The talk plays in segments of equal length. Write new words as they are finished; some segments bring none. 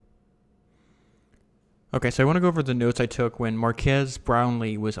Okay, so I want to go over the notes I took when Marques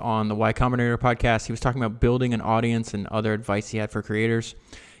Brownlee was on the Combinator podcast. He was talking about building an audience and other advice he had for creators.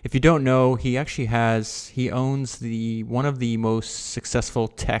 If you don't know, he owns one of the most successful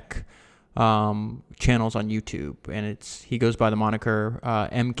tech channels on YouTube, and he goes by the moniker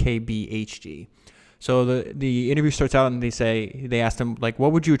MKBHD. So the interview starts out and they asked him, like,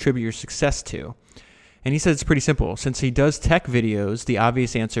 what would you attribute your success to? And he said it's pretty simple. Since he does tech videos, the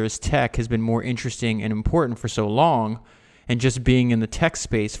obvious answer is tech has been more interesting and important for so long, and just being in the tech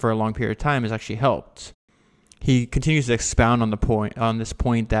space for a long period of time has actually helped. He continues to expound on this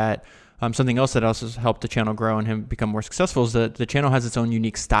point that something else that also has helped the channel grow and him become more successful is that the channel has its own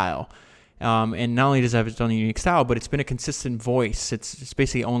unique style. And not only does it have its own unique style, but it's been a consistent voice. It's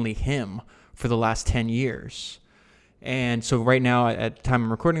basically only him for the last 10 years. And so right now, at the time I'm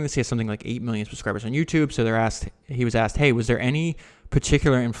recording this, he has something like 8 million subscribers on YouTube. So he was asked, hey, was there any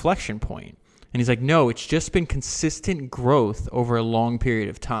particular inflection point? And he's like, no, it's just been consistent growth over a long period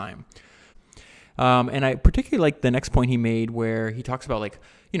of time. And I particularly like the next point he made where he talks about, like,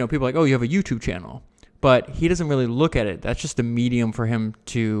 people are like, oh, you have a YouTube channel. But he doesn't really look at it. That's just a medium for him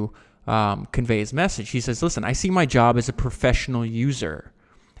to convey his message. He says, listen, I see my job as a professional user.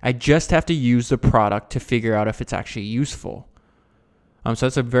 I just have to use the product to figure out if it's actually useful. So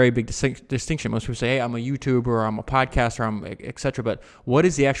that's a very big distinction. Most people say, hey, I'm a YouTuber, or I'm a podcaster, I'm etc. But what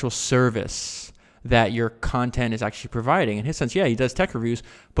is the actual service that your content is actually providing? In his sense, yeah, he does tech reviews,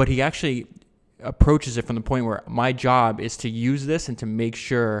 but he actually approaches it from the point where my job is to use this and to make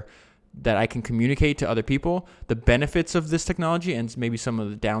sure that I can communicate to other people the benefits of this technology and maybe some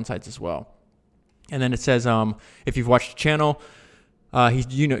of the downsides as well. And then it says, if you've watched the channel, he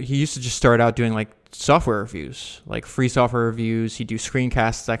used to just start out doing like software reviews, like free software reviews. He'd do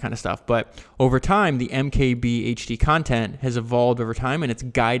screencasts, that kind of stuff. But over time, the MKBHD content has evolved over time, and it's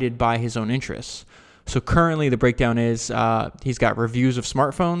guided by his own interests. So currently, the breakdown is he's got reviews of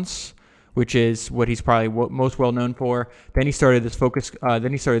smartphones, which is what he's probably most well known for. Then he started this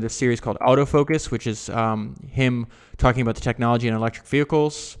this series called Autofocus, which is him talking about the technology in electric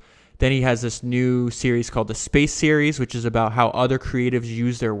vehicles. Then he has this new series called the Space Series, which is about how other creatives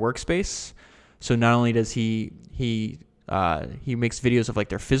use their workspace. So not only does he makes videos of like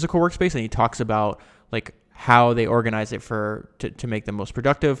their physical workspace, and he talks about like how they organize it to make them most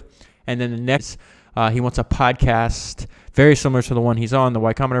productive. And then the next, he wants a podcast very similar to the one he's on, the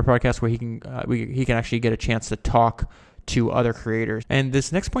Y Combinator podcast, where he can actually get a chance to talk to other creators. And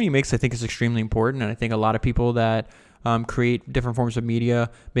this next point he makes, I think, is extremely important, and I think a lot of people that create different forms of media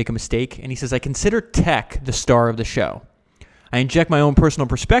make a mistake. And he says, I consider tech the star of the show. I inject my own personal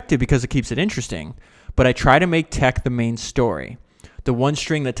perspective because it keeps it interesting, but I try to make tech the main story. The one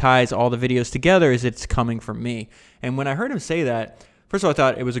string that ties all the videos together is it's coming from me. And when I heard him say that, first of all, I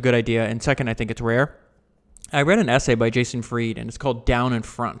thought it was a good idea, and second, I think it's rare. I read an essay by Jason Fried, and it's called Down in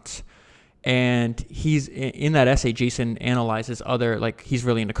Front. And in that essay, Jason analyzes he's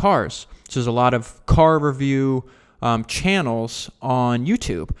really into cars. So there's a lot of car review channels on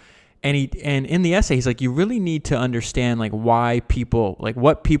YouTube, and in the essay he's like, you really need to understand like what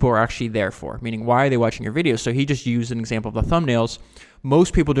people are actually there for, meaning why are they watching your videos. So he just used an example of the thumbnails.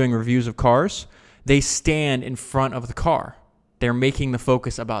 Most people doing reviews of cars, they stand in front of the car, they're making the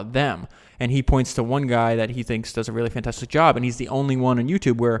focus about them. And he points to one guy that he thinks does a really fantastic job, and he's the only one on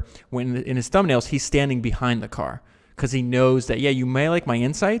YouTube where when in his thumbnails he's standing behind the car, because he knows that, yeah, you may like my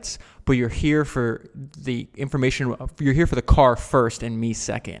insights, but you're here for the information. You're here for the car first and me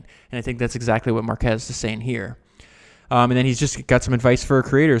second. And I think that's exactly what Marques is saying here. And then he's just got some advice for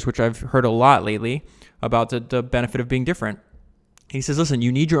creators, which I've heard a lot lately about the benefit of being different. He says, listen,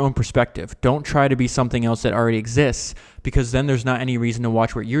 you need your own perspective. Don't try to be something else that already exists, because then there's not any reason to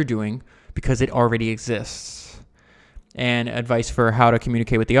watch what you're doing because it already exists. And advice for how to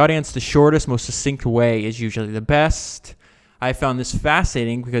communicate with the audience. The shortest, most succinct way is usually the best. I found this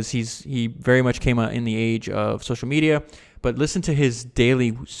fascinating because he very much came in the age of social media, but listen to his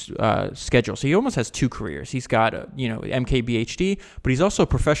daily schedule. So he almost has two careers. He's got MKBHD, but he's also a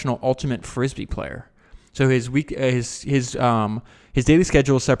professional ultimate frisbee player. So his daily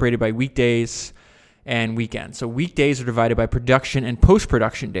schedule is separated by weekdays and weekends. So weekdays are divided by production and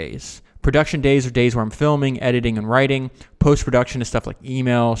post-production days. Production days are days where I'm filming, editing, and writing. Post-production is stuff like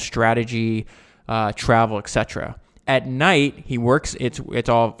email, strategy, travel, etc. At night, he works. It's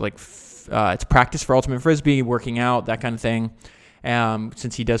all like it's practice for Ultimate Frisbee, working out, that kind of thing.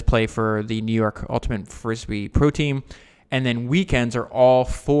 Since he does play for the New York Ultimate Frisbee Pro Team, and then weekends are all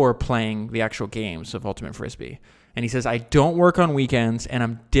for playing the actual games of Ultimate Frisbee. And he says, I don't work on weekends, and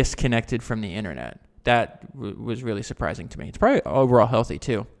I'm disconnected from the internet. That was really surprising to me. It's probably overall healthy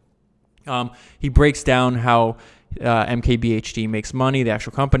too. He breaks down how MKBHD makes money, the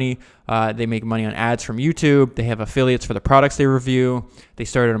actual company. They make money on ads from YouTube. They have affiliates for the products they review. They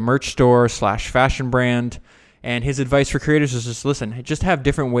started a merch store / fashion brand. And his advice for creators is just listen, just have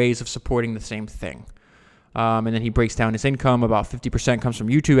different ways of supporting the same thing. And then he breaks down his income. About 50% comes from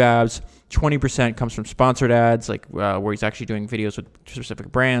YouTube ads, 20% comes from sponsored ads, like where he's actually doing videos with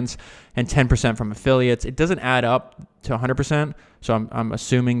specific brands, and 10% from affiliates. It doesn't add up to 100%, so I'm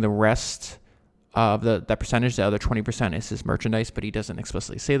assuming the rest of that percentage, the other 20%, is his merchandise, but he doesn't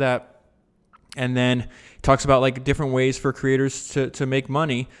explicitly say that. And then he talks about like different ways for creators to make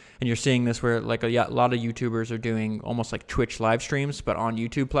money. And you're seeing this where like a lot of YouTubers are doing almost like Twitch live streams, but on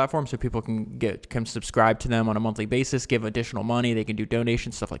YouTube platforms, so people can subscribe to them on a monthly basis, give additional money, they can do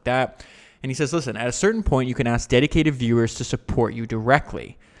donations, stuff like that. And he says, listen, at a certain point, you can ask dedicated viewers to support you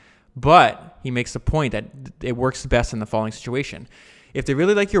directly. But he makes the point that it works best in the following situation. If they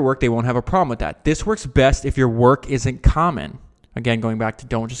really like your work, they won't have a problem with that. This works best if your work isn't common. Again, going back to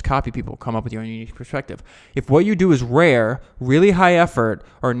don't just copy people, come up with your own unique perspective. If what you do is rare, really high effort,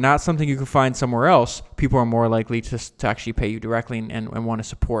 or not something you can find somewhere else, people are more likely to actually pay you directly and want to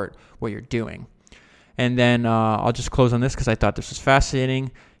support what you're doing. And then I'll just close on this because I thought this was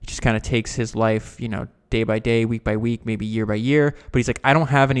fascinating. He just kind of takes his life, day by day, week by week, maybe year by year. But he's like, I don't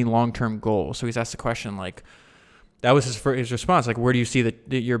have any long-term goals. So he's asked the question like, that was his response. Like, where do you see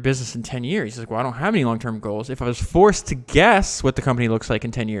your business in 10 years? He's like, well, I don't have any long-term goals. If I was forced to guess what the company looks like in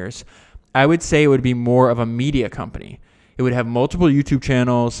 10 years, I would say it would be more of a media company. It would have multiple YouTube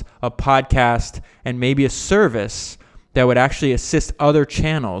channels, a podcast, and maybe a service that would actually assist other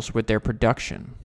channels with their production.